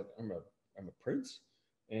 and I was like, I'm a prince.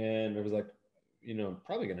 And I was like, I'm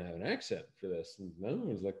probably going to have an accent for this. And no,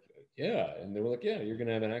 I was like, yeah. And they were like, yeah, you're going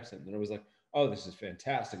to have an accent. And I was like, oh, this is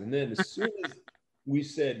fantastic. And then as soon as we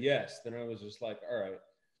said yes, then I was just like, all right.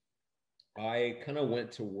 I kind of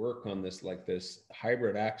went to work on this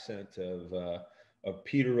hybrid accent of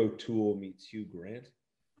Peter O'Toole meets Hugh Grant.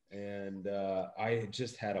 And I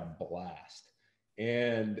just had a blast.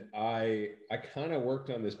 And I kind of worked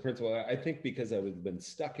on this principle. I think because I was been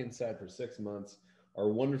stuck inside for 6 months, our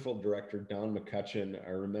wonderful director, Don McCutcheon,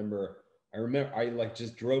 I remember I like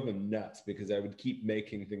just drove him nuts because I would keep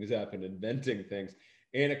making things up and inventing things.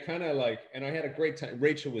 And it kind of and I had a great time.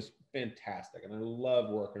 Rachel was fantastic. And I love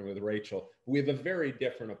working with Rachel. We have a very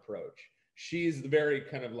different approach. She's very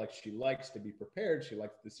kind of like, she likes to be prepared. She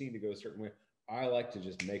likes the scene to go a certain way. I like to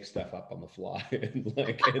just make stuff up on the fly and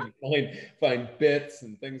find bits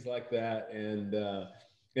and things like that.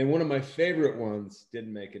 And one of my favorite ones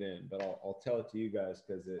didn't make it in, but I'll tell it to you guys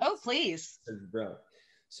because it's please. It's brilliant.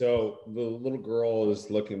 So the little girl is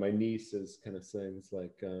looking. My niece is kind of saying, it's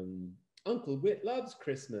like, Uncle Whit loves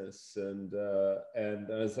Christmas, and I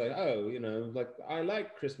was like, oh, like, I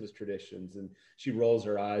like Christmas traditions, and she rolls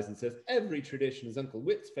her eyes and says, every tradition is Uncle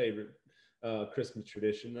Whit's favorite Christmas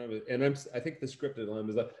tradition. I think the scripted line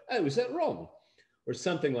was like, oh, is that wrong? Or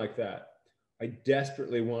something like that. I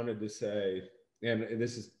desperately wanted to say, and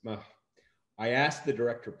this is I asked the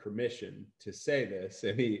director permission to say this,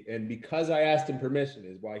 and because I asked him permission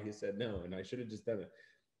is why he said no, and I should have just done it.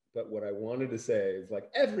 But what I wanted to say is,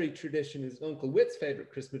 like, every tradition is Uncle Whit's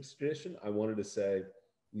favorite Christmas tradition. I wanted to say,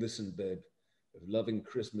 listen, babe, if loving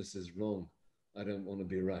Christmas is wrong, I don't want to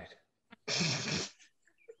be right.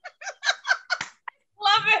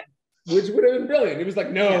 Love it. Which would have been brilliant. It was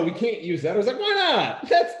like, no, we can't use that. I was like, why not?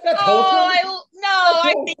 That's wholesome.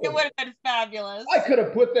 I think it would have been fabulous. I could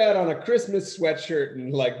have put that on a Christmas sweatshirt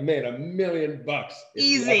and like made $1 million.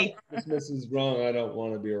 Easy. Christmas is wrong. I don't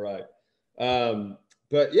want to be right.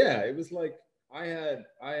 But yeah, it was like I had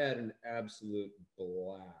an absolute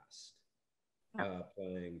blast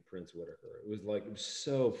playing Prince Whitaker. It was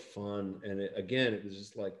so fun, and it was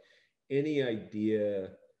just like any idea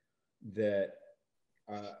that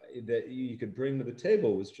that you could bring to the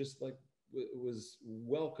table was just like it was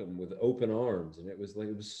welcome with open arms, and it was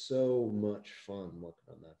so much fun working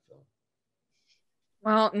on that film.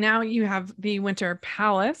 Well, now you have the Winter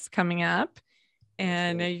Palace coming up,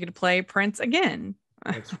 and you're going to play Prince again.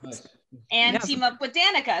 That's right. And team up with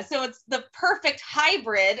Danica. So it's the perfect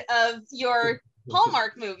hybrid of your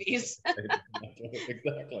Hallmark movies.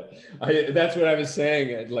 Exactly. That's what I was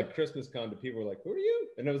saying at like Christmas con to people. Were like, who are you?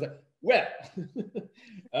 And I was like, well,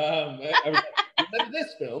 I was like, you remember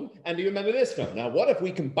this film? And do you remember this film? Now, what if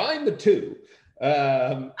we combine the two?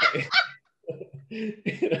 I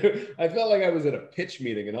felt like I was at a pitch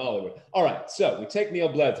meeting in Hollywood. All right, so we take Neal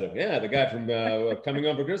Bledsoe. Yeah, the guy from Coming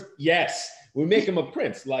Home for Christmas. Yes. We make him a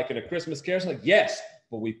prince, like in A Christmas Carol. Like, yes,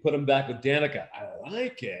 but we put him back with Danica. I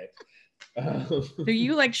like it. Do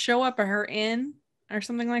you like show up at her inn or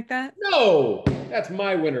something like that? No, that's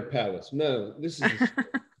my Winter Palace. No, this is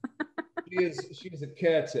she is a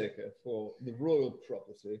caretaker for the royal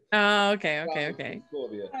property. Oh, okay.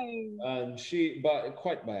 And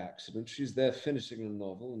quite by accident, she's there finishing a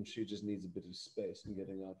novel, and she just needs a bit of space and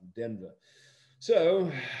getting out of Denver.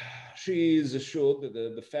 So she's assured that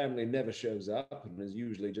the family never shows up and is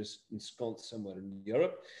usually just ensconced somewhere in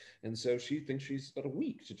Europe. And so she thinks she's got a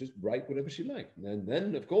week to just write whatever she likes. And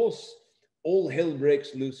then, of course, all hell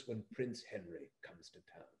breaks loose when Prince Henry comes to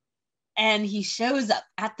town. And he shows up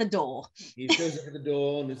at the door. He shows up at the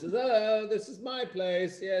door and he says, oh, this is my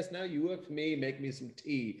place. Yes, now you work for me. Make me some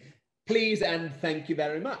tea. Please and thank you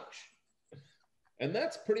very much. And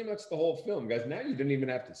that's pretty much the whole film, guys. Now you didn't even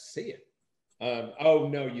have to see it. Oh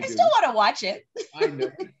no, you do. I still want to watch it. I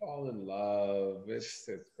know, we fall in love. It's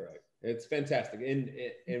great. It's fantastic, and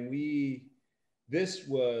this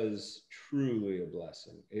was truly a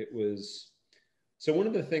blessing. It was so one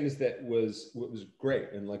of the things that was what was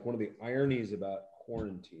great, and like one of the ironies about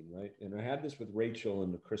quarantine, right? And I had this with Rachel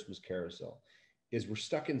in the Christmas Carousel, is we're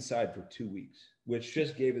stuck inside for 2 weeks, which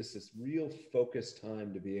just gave us this real focused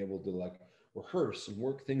time to be able to like rehearse and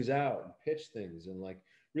work things out and pitch things and like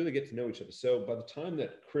really get to know each other. So by the time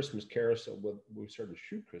that Christmas Carousel, we started to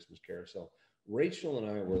shoot Christmas Carousel, Rachel and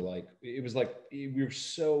I were like, it was like, we were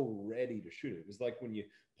so ready to shoot it. It was like when you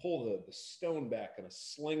pull the stone back in a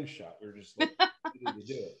slingshot, we were just like, ready to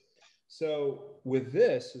do it. So with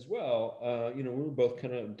this as well, we were both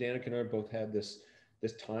kind of, Danica and I both had this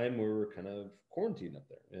time where we were kind of quarantined up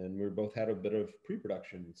there, and we both had a bit of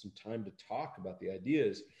pre-production and some time to talk about the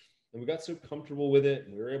ideas. And we got so comfortable with it,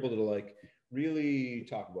 and we were able to like really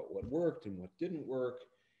talk about what worked and what didn't work.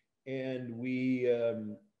 And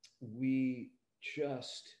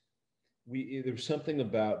there was something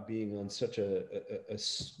about being on such a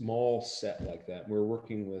small set like that. We're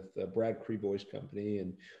working with Brad Creboy's company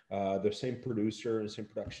and the same producer and same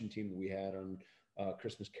production team that we had on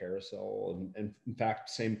Christmas Carousel, and in fact,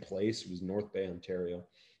 same place. It was North Bay, Ontario.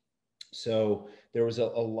 So there was a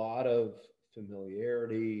lot of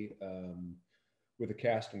familiarity with the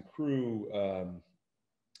cast and crew.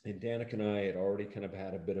 And Danica and I had already kind of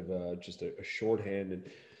had a bit of a shorthand and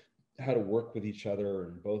how to work with each other.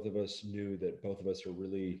 And both of us knew that both of us are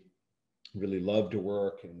really, really love to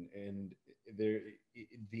work. And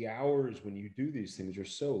the hours when you do these things are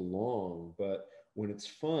so long, but when it's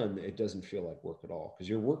fun, it doesn't feel like work at all. Because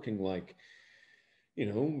you're working like,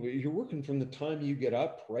 you're working from the time you get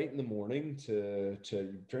up right in the morning to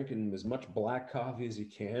drinking as much black coffee as you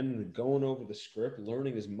can, going over the script,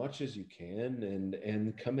 learning as much as you can,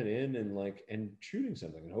 and coming in and shooting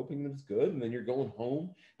something and hoping that it's good. And then you're going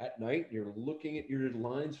home at night, you're looking at your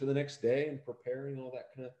lines for the next day and preparing all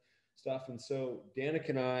that kind of stuff. And so Danica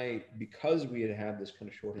and I, because we had this kind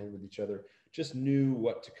of shorthand with each other, just knew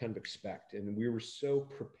what to kind of expect. And we were so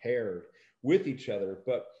prepared with each other.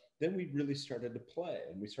 But then we really started to play,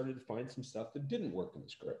 and we started to find some stuff that didn't work in the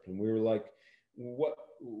script. And we were like, what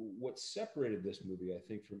separated this movie, I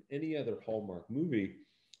think, from any other Hallmark movie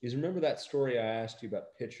is, remember that story I asked you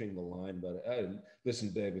about pitching the line about, listen,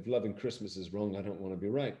 babe, if loving Christmas is wrong, I don't want to be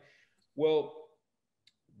right. Well,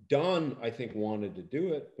 Don, I think, wanted to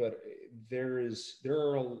do it, but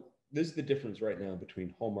this is the difference right now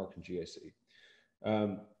between Hallmark and GAC,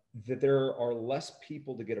 that there are less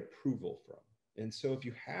people to get approval from. And so if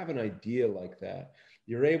you have an idea like that,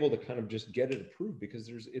 you're able to kind of just get it approved because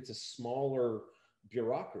it's a smaller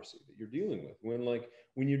bureaucracy that you're dealing with.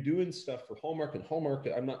 When you're doing stuff for Hallmark, and Hallmark,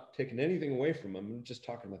 I'm not taking anything away from them, I'm just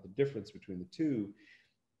talking about the difference between the two,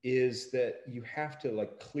 is that you have to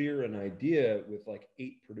like clear an idea with like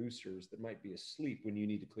 8 producers that might be asleep when you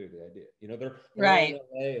need to clear the idea. You know, they're Right. all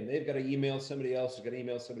in LA and they've got to email somebody else, who's got to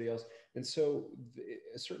email somebody else. And so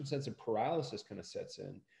a certain sense of paralysis kind of sets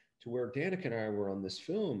in, to where Danica and I were on this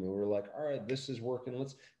film and we were like, all right, this is working.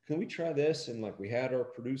 Can we try this? And like, we had our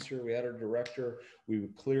producer, we had our director, we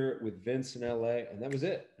would clear it with Vince in LA, and that was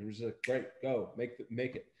it. It was like, great, go,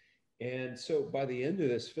 make it. And so by the end of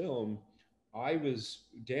this film,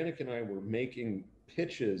 Danica and I were making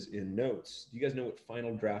pitches in notes. Do you guys know what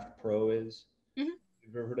Final Draft Pro is? Mm-hmm.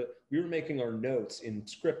 You've ever heard of it? We were making our notes in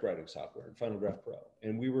script writing software in Final Draft Pro.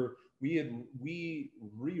 And we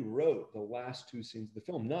rewrote the last 2 scenes of the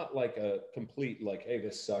film, not like a complete, like, hey,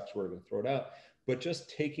 this sucks, we're going to throw it out, but just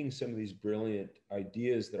taking some of these brilliant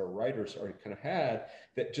ideas that our writers already kind of had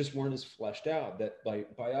that just weren't as fleshed out, that by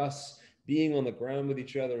us being on the ground with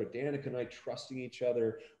each other, with Danica and I trusting each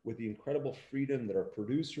other, with the incredible freedom that our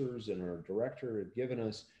producers and our director had given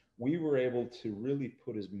us, we were able to really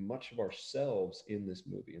put as much of ourselves in this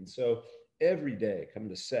movie. And so every day coming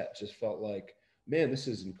to set just felt like, man, this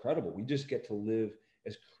is incredible. We just get to live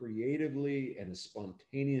as creatively and as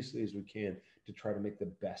spontaneously as we can to try to make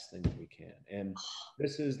the best thing that we can. And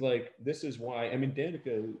this is why, I mean,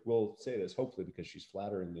 Danica will say this, hopefully because she's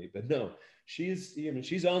flattering me, but no, she's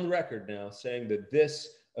on the record now saying that this,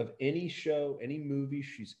 of any show, any movie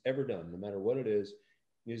she's ever done, no matter what it is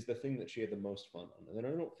the thing that she had the most fun on. And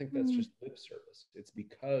I don't think that's just lip service. It's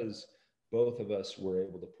because both of us were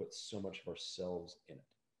able to put so much of ourselves in it.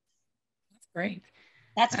 That's great.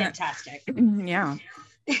 That's fantastic. Yeah.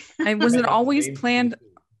 And was it always planned?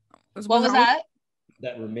 What was that?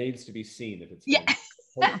 That remains to be seen if it's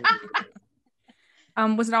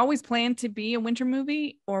was it always planned to be a winter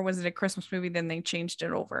movie, or was it a Christmas movie then they changed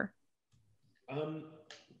it over? I'm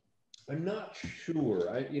not sure.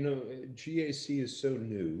 GAC is so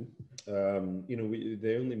new.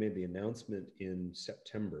 They only made the announcement in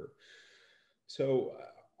September. So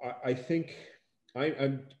I think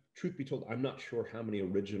I'm truth be told, I'm not sure how many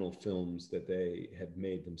original films that they had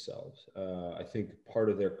made themselves. I think part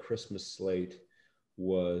of their Christmas slate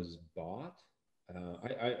was bought.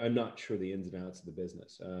 I'm not sure the ins and outs of the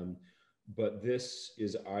business. But this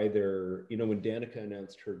is either, when Danica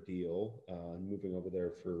announced her deal, moving over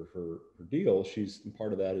there for her deal,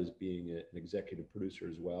 part of that is being an executive producer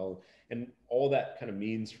as well. And all that kind of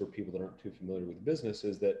means, for people that aren't too familiar with the business,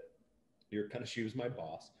 is that she was my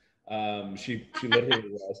boss. She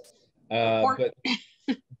literally was. But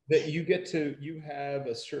that you have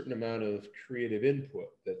a certain amount of creative input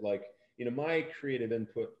that, my creative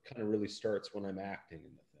input kind of really starts when I'm acting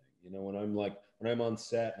in the thing. When I'm on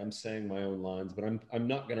set, I'm saying my own lines, but I'm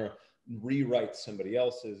not going to rewrite somebody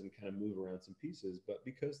else's and kind of move around some pieces. But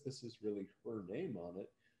because this is really her name on it,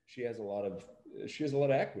 she has a lot of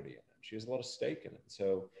equity in it. She has a lot of stake in it.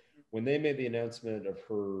 So when they made the announcement of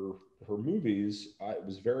her movies, I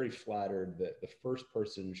was very flattered that the first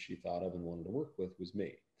person she thought of and wanted to work with was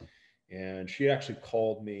me. And she actually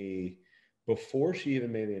called me before she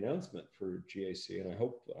even made the announcement for GAC. And I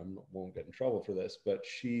hope I won't get in trouble for this, but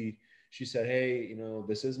she said, hey,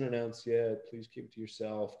 this isn't announced yet. Please keep it to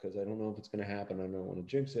yourself, because I don't know if it's going to happen. I don't want to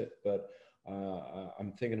jinx it, but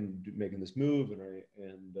I'm thinking of making this move, and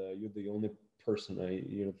you're the only person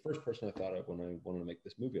the first person I thought of when I wanted to make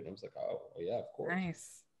this movie. And I was like, oh yeah, of course.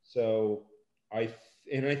 Nice. So I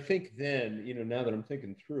think then, now that I'm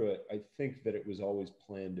thinking through it, I think that it was always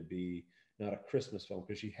planned to be not a Christmas film,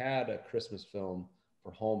 because she had a Christmas film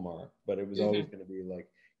for Hallmark, but it was always going to be like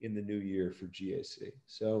in the new year for GAC.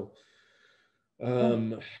 So that's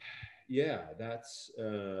I'm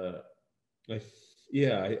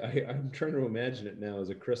trying to imagine it now as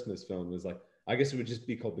a Christmas film. It was like, I guess it would just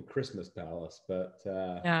be called The Christmas Palace, but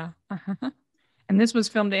yeah. And this was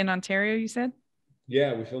filmed in Ontario, you said?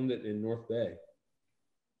 Yeah, we filmed it in North Bay.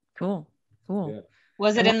 Cool. Yeah.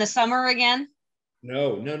 Was it in the summer again?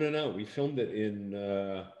 No. We filmed it in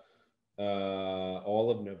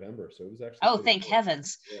all of November, so it was actually. Oh, thank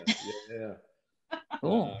heavens! Yeah.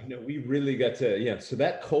 Cool. No, we really got to. Yeah, so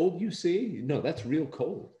that cold you see, no, that's real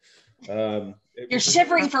cold. You're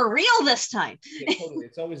shivering for real this time. Yeah, totally.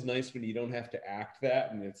 It's always nice when you don't have to act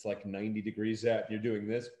that, and it's like 90 degrees out, and you're doing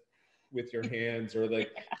this with your hands, or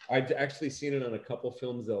like I've actually seen it on a couple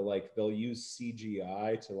films. They'll use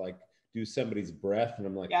CGI to do somebody's breath, and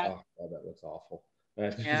I'm like, oh God, that looks awful.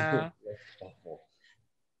 Yeah. That's awful.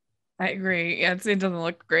 I agree. Yeah, it doesn't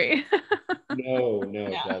look great. No,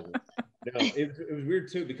 it doesn't. No, it was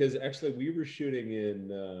weird too, because actually we were shooting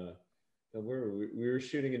in Where were we? We were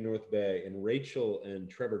shooting in North Bay, and Rachel and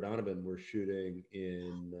Trevor Donovan were shooting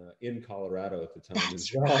in Colorado at the time as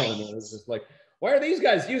well. Right. And I was just like, why are these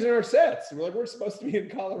guys using our sets? And we're like, we're supposed to be in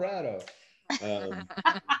Colorado. That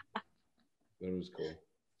was cool.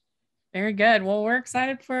 Very good. Well, we're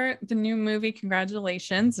excited for the new movie.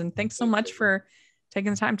 Congratulations. And thanks so much for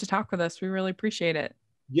taking the time to talk with us. We really appreciate it.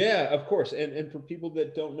 Yeah, of course. And for people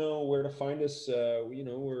that don't know where to find us, I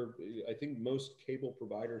think most cable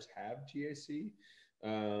providers have GAC,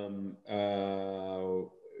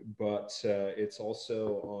 but it's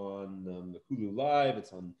also on Hulu Live.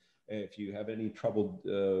 It's on. If you have any trouble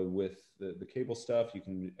with the cable stuff, I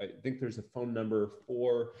think there's a phone number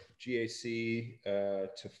for GAC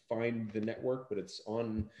to find the network, but it's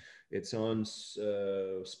on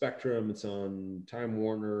Spectrum, it's on Time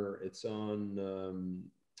Warner, it's on.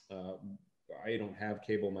 I don't have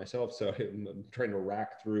cable myself, so I'm trying to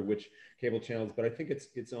rack through which cable channels, but I think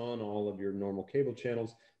it's on all of your normal cable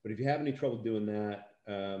channels. But if you have any trouble doing that,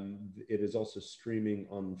 it is also streaming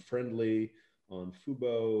on Friendly, on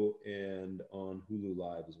Fubo, and on Hulu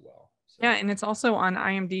Live as well. So. Yeah, and it's also on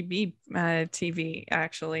IMDb TV,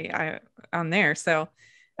 actually, on there. So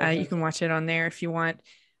you can watch it on there if you want.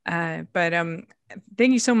 But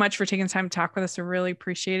thank you so much for taking the time to talk with us. I really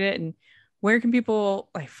appreciate it. And where can people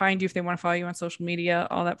find you if they want to follow you on social media,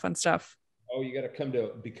 all that fun stuff? Oh, you got to come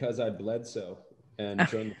to Because I Bledsoe and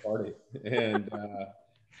join the party.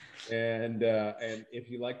 And if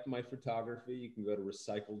you like my photography, you can go to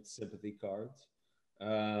Recycled Sympathy Cards.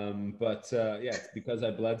 It's Because I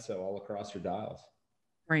Bledsoe all across your dials.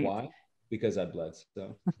 Right. Why? Because I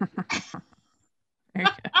Bledsoe. Very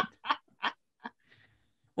good.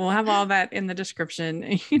 We'll have all that in the description.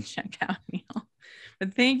 You can check out Neal.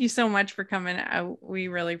 But thank you so much for coming. We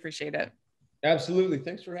really appreciate it. Absolutely.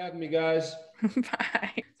 Thanks for having me, guys.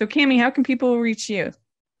 Bye. So, Cammie, how can people reach you?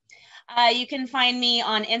 You can find me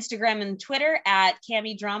on Instagram and Twitter at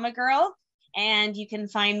Cammie Drama Girl. And you can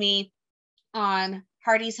find me on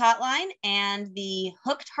Hardy's Hotline and the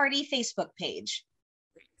Hooked Hardy Facebook page.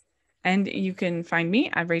 And you can find me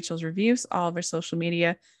at Rachel's Reviews, all of our social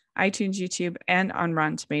media, iTunes, YouTube, and on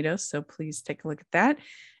Rotten Tomatoes. So please take a look at that.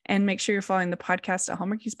 And make sure you're following the podcast at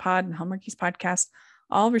Hallmarkies Pod and Hallmarkies Podcast,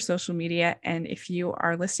 all of our social media. And if you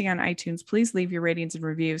are listening on iTunes, please leave your ratings and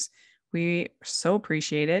reviews. We so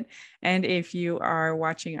appreciate it. And if you are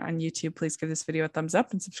watching on YouTube, please give this video a thumbs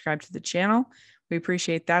up and subscribe to the channel. We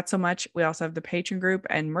appreciate that so much. We also have the Patreon group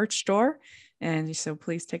and merch store. And so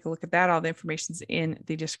please take a look at that. All the information's in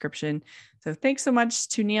the description. So thanks so much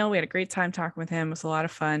to Neal. We had a great time talking with him. It was a lot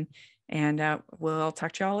of fun. And we'll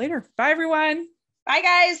talk to y'all later. Bye, everyone. Bye,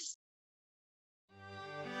 guys.